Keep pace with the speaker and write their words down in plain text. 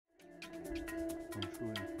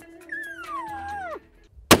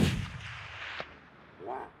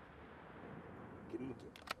Wow. Get him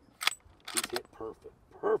again. He's hit perfect.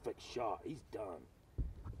 Perfect shot. He's done.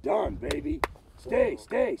 Done, baby. Stay,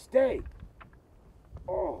 stay, stay.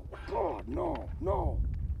 Oh, God, no, no.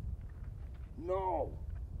 No.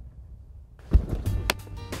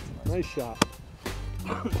 Nice shot.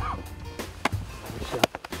 Nice shot.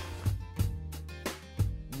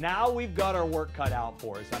 Now we've got our work cut out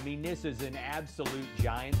for us. I mean, this is an absolute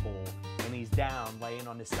giant bull, and he's down laying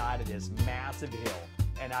on the side of this massive hill.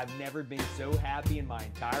 And I've never been so happy in my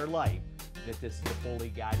entire life that this is a fully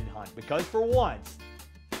guided hunt, because for once,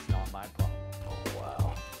 it's not my problem. Oh,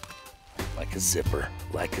 wow. Like a zipper,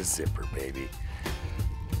 baby.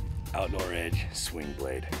 Outdoor Edge, swing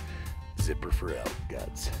blade. Zipper for elk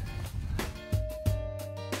guts.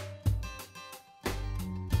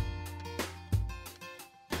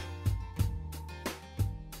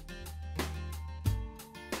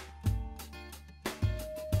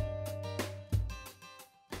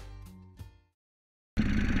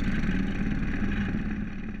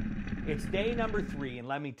 It's day number 3, and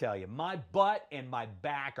let me tell you, my butt and my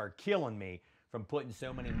back are killing me from putting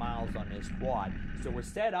so many miles on this quad. So we're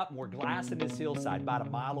set up and we're glassing this hillside about a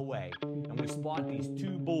mile away, and we spot these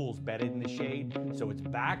 2 bulls bedded in the shade. So it's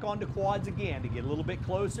back onto quads again to get a little bit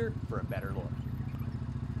closer for a better look.